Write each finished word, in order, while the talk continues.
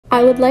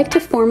I would like to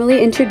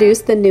formally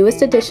introduce the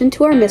newest addition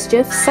to our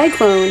mischief,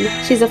 Cyclone.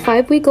 She's a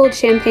 5-week-old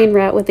champagne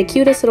rat with the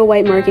cutest little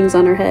white markings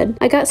on her head.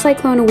 I got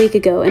Cyclone a week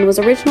ago and was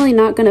originally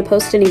not going to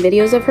post any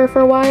videos of her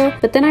for a while,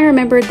 but then I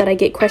remembered that I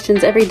get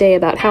questions every day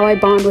about how I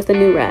bond with a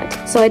new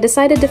rat. So I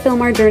decided to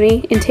film our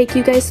journey and take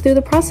you guys through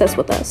the process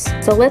with us.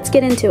 So let's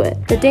get into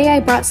it. The day I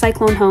brought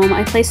Cyclone home,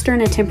 I placed her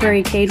in a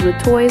temporary cage with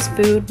toys,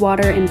 food,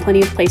 water, and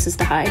plenty of places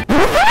to hide.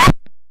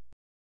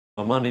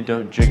 My money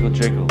don't jiggle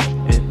jiggle,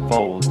 it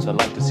folds. I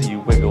like to see you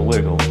wiggle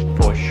wiggle,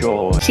 for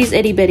sure. She's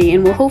itty bitty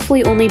and will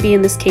hopefully only be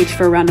in this cage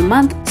for around a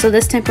month, so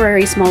this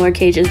temporary smaller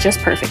cage is just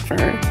perfect for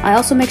her. I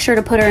also make sure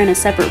to put her in a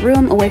separate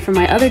room away from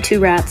my other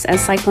 2 rats,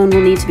 as Cyclone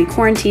will need to be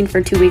quarantined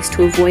for 2 weeks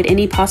to avoid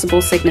any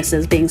possible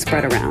sicknesses being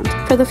spread around.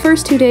 For the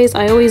first 2 days,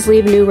 I always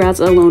leave new rats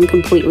alone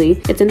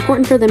completely. It's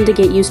important for them to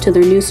get used to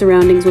their new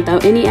surroundings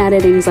without any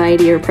added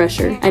anxiety or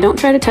pressure. I don't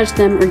try to touch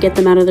them or get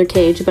them out of their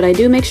cage, but I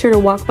do make sure to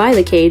walk by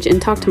the cage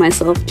and talk to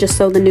myself just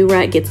so the new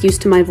rat gets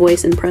used to my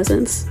voice and presence.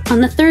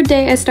 On the 3rd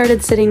day, I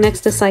started sitting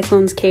next to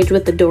Cyclone's cage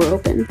with the door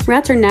open.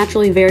 Rats are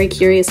naturally very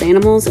curious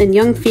animals, and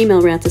young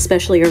female rats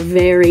especially are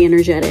very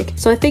energetic,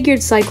 so I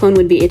figured Cyclone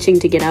would be itching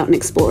to get out and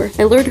explore.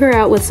 I lured her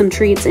out with some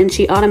treats and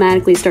she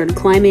automatically started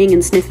climbing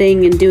and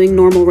sniffing and doing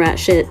normal rat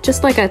shit,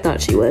 just like I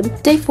thought she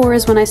would. Day 4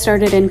 is when I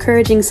started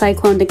encouraging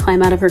Cyclone to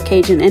climb out of her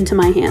cage and into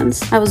my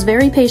hands. I was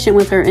very patient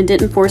with her and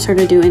didn't force her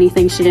to do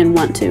anything she didn't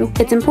want to.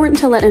 It's important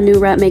to let a new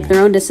rat make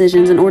their own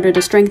decisions in order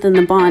to strengthen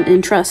the bond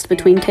and trust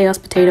between Chaos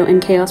Potato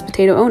and Chaos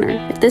Potato owner.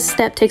 If this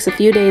step takes a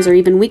few days or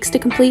even weeks to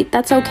complete,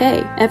 that's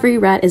okay. Every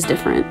rat is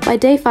different. By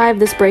day 5,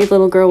 this brave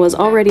little girl was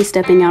already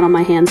stepping out on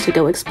my hands to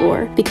go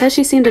explore. Because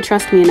she seemed to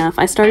trust me enough,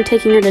 I started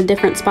taking her to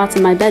different spots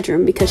in my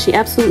bedroom because she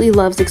absolutely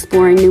loves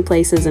exploring new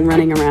places and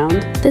running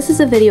around. This is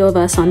a video of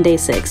us on day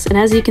 6, and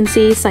as you can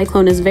see,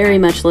 Cyclone is very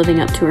much living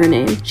up to her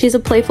name. She's a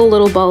playful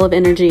little ball of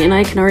energy, and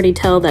I can already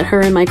tell that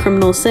her and my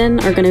criminal Sin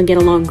are gonna get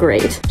along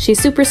great.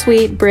 She's super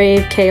sweet,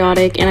 brave,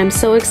 chaotic, and I'm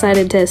so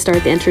excited to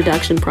start the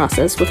introduction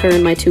process with her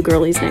and my 2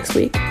 girlies next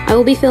week. I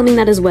will be filming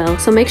that as well,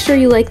 so make sure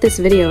you like this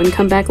video and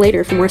come back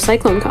later for more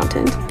Cyclone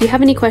content. If you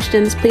have any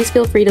questions, please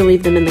feel free to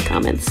leave them in the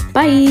comments.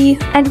 Bye!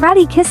 And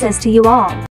ratty kisses to you all.